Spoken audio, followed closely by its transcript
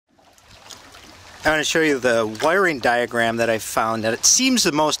I'm going to show you the wiring diagram that I found that it seems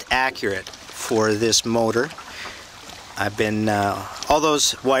the most accurate for this motor. I've been, all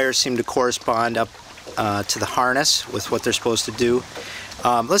those wires seem to correspond up to the harness with what they're supposed to do.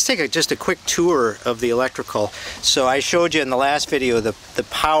 Let's take just a quick tour of the electrical. So I showed you in the last video the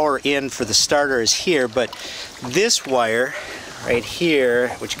power in for the starter is here, but this wire right here,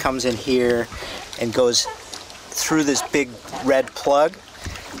 which comes in here and goes through this big red plug,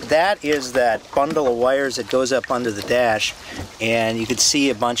 that is that bundle of wires that goes up under the dash, and you can see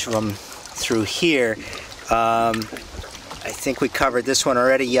a bunch of them through here. I think we covered this one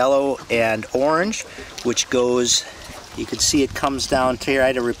already, yellow and orange, which goes, you can see it comes down to here. I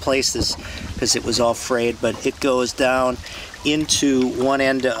had to replace this because it was all frayed, but it goes down into one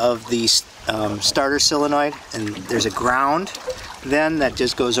end of the starter solenoid, and there's a ground then that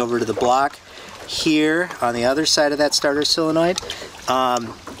just goes over to the block here on the other side of that starter solenoid.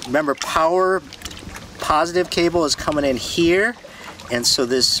 Remember, power positive cable is coming in here, and so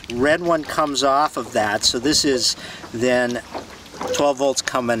this red one comes off of that. So this is then 12 volts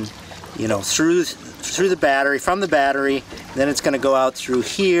coming, you know, through the battery, from the battery. Then it's going to go out through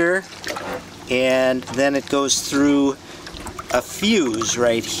here, and then it goes through a fuse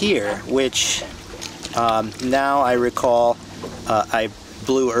right here, which now I recall I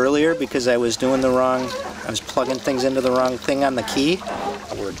blew earlier because I was doing the wrong, I was plugging things into the wrong thing on the key.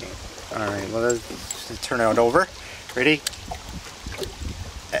 Working. Alright, well, let's turn it over. Ready?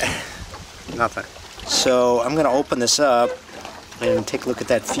 Nothing. So I'm going to open this up and take a look at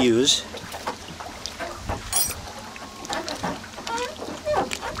that fuse.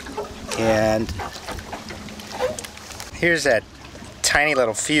 And here's that tiny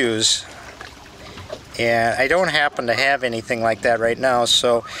little fuse. And I don't happen to have anything like that right now,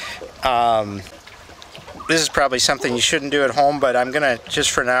 so this is probably something you shouldn't do at home, but I'm going to,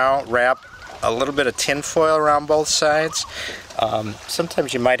 just for now, wrap a little bit of tin foil around both sides.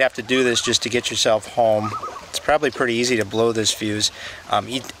 Sometimes you might have to do this just to get yourself home. It's probably pretty easy to blow this fuse.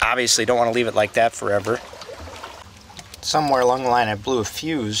 You obviously don't want to leave it like that forever. Somewhere along the line I blew a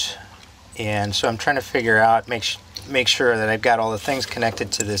fuse, and so I'm trying to figure out, make sure that I've got all the things connected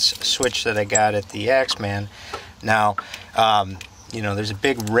to this switch that I got at the Axeman. Now, you know, there's a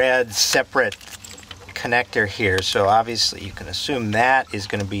big red separate connector here, so obviously you can assume that is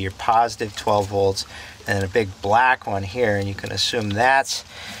going to be your positive 12 volts, and a big black one here, and you can assume that's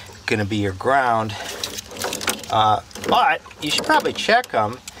going to be your ground. But you should probably check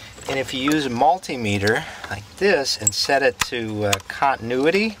them, and if you use a multimeter like this and set it to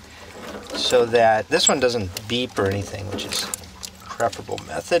continuity, so that this one doesn't beep or anything, which is a preferable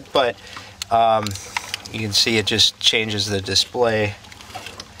method, but you can see it just changes the display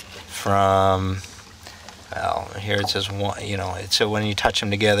from, well, here it says one, you know, so when you touch them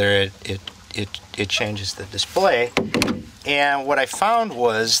together it changes the display. And what I found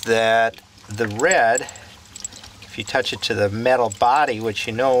was that the red, if you touch it to the metal body, which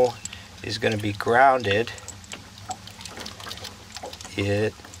you know is going to be grounded,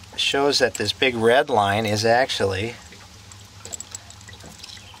 it shows that this big red line is actually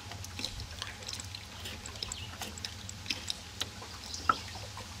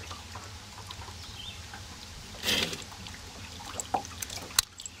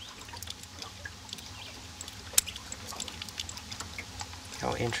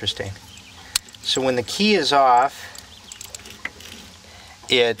interesting. So when the key is off,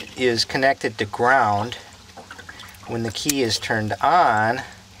 it is connected to ground. When the key is turned on,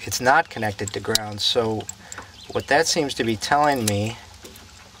 it's not connected to ground. So what that seems to be telling me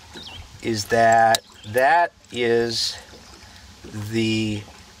is that that is the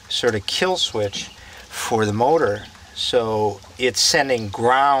sort of kill switch for the motor. So it's sending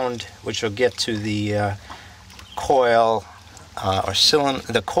ground, which will get to the coil or cylinder,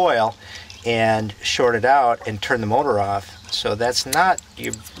 the coil, and short it out and turn the motor off. So that's not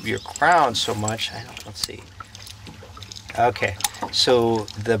your ground so much. Let's see. Okay, so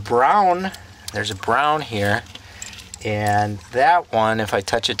the brown, there's a brown here, and that one, if I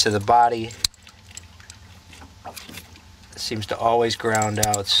touch it to the body, seems to always ground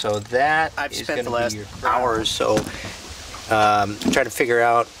out. So that I've is spent the going to last be your hour or so trying to figure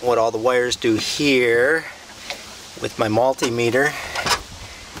out what all the wires do here with my multimeter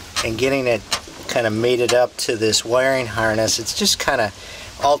and getting it kind of mated up to this wiring harness. It's just kind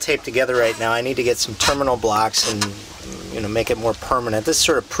of all taped together right now. I need to get some terminal blocks and, you know, make it more permanent. This is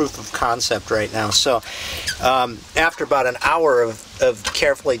sort of proof of concept right now. So after about an hour of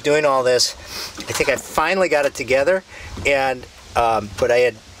carefully doing all this, I think I finally got it together. And but I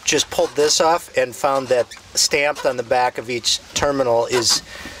had just pulled this off and found that stamped on the back of each terminal is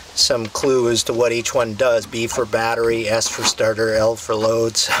some clue as to what each one does. B for battery, S for starter, L for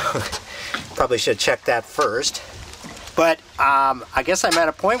loads. Probably should check that first. But I guess I'm at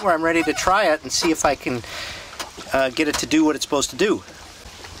a point where I'm ready to try it and see if I can get it to do what it's supposed to do.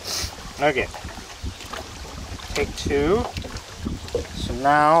 Okay. Take 2. So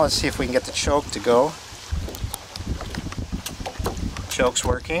now let's see if we can get the choke to go. Choke's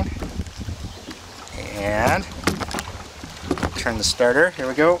working. And turn the starter. Here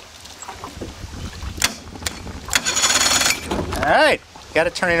we go. Alright, got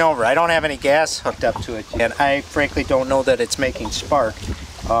it turning over. I don't have any gas hooked up to it yet. I frankly don't know that it's making spark.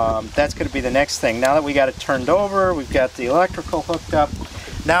 That's going to be the next thing. Now that we got it turned over, we've got the electrical hooked up.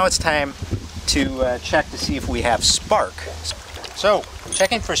 Now it's time to check to see if we have spark. So,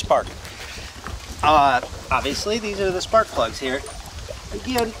 checking for spark. Obviously, these are the spark plugs here.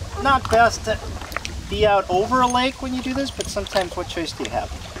 Again, not best to be out over a lake when you do this, but sometimes what choice do you have?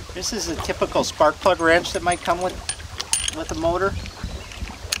 This is a typical spark plug wrench that might come with a motor.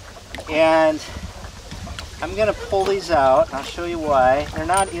 And I'm going to pull these out, and I'll show you why. They're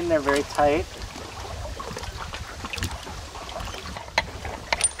not in there very tight.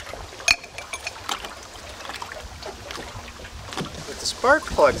 With the spark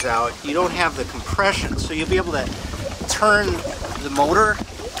plugs out, you don't have the compression, so you'll be able to turn the motor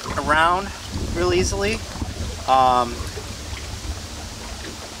around real easily. I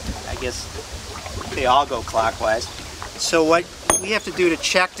guess they all go clockwise. So what we have to do to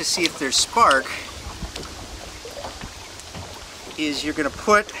check to see if there's spark is you're going to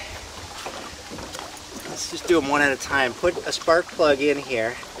put, let's just do them one at a time, put a spark plug in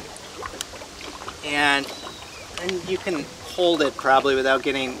here, and you can hold it probably without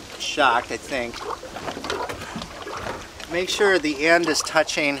getting shocked, I think. Make sure the end is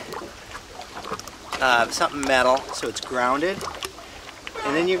touching something metal so it's grounded,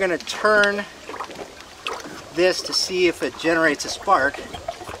 and then you're going to turn this to see if it generates a spark.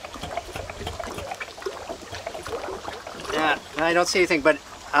 Yeah, I don't see anything, but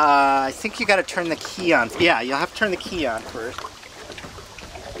I think you got to turn the key on. Yeah, you'll have to turn the key on first.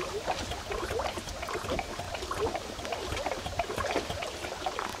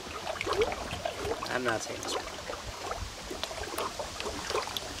 I'm not seeing a spark.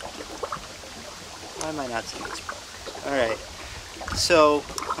 Why am I not seeing a spark? Alright, so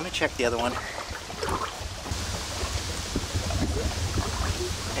let me check the other one.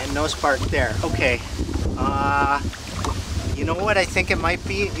 And no spark there. Okay. You know what I think it might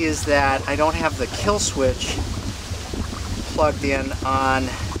be is that I don't have the kill switch plugged in on.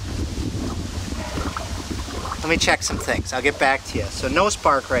 Let me check some things. I'll get back to you. So no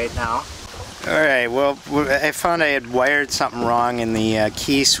spark right now. Alright, well, I found I had wired something wrong in the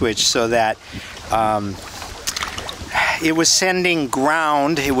key switch so that it was sending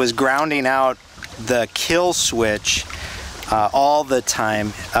ground. It was grounding out the kill switch all the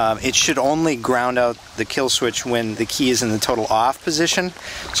time. It should only ground out the kill switch when the key is in the total off position.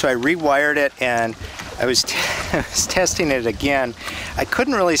 So I rewired it, and I was testing it again. I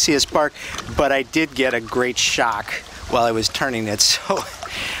couldn't really see a spark, but I did get a great shock while I was turning it. So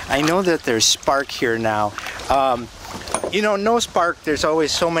I know that there's spark here now. You know, no spark, there's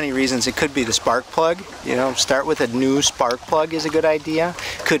always so many reasons. It could be the spark plug. You know, start with a new spark plug is a good idea.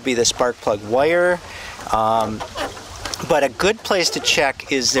 Could be the spark plug wire. But a good place to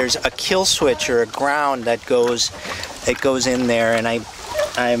check is there's a kill switch or a ground that goes in there, and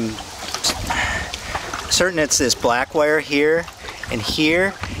I'm certain it's this black wire here and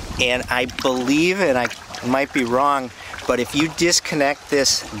here, and I believe, and I might be wrong, but if you disconnect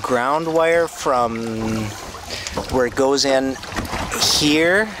this ground wire from where it goes in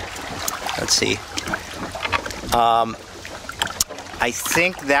here, let's see, I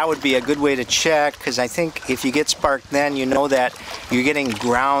think that would be a good way to check, because I think if you get spark then you know that you're getting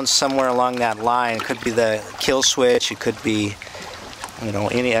ground somewhere along that line. It could be the kill switch, it could be, you know,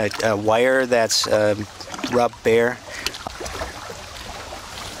 any a wire that's rubbed bare.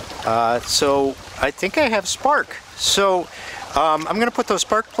 So I think I have spark. So I'm going to put those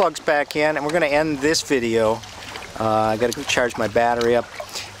spark plugs back in, and we're going to end this video. I got to go charge my battery up.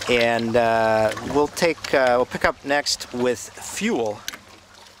 And we'll pick up next with fuel.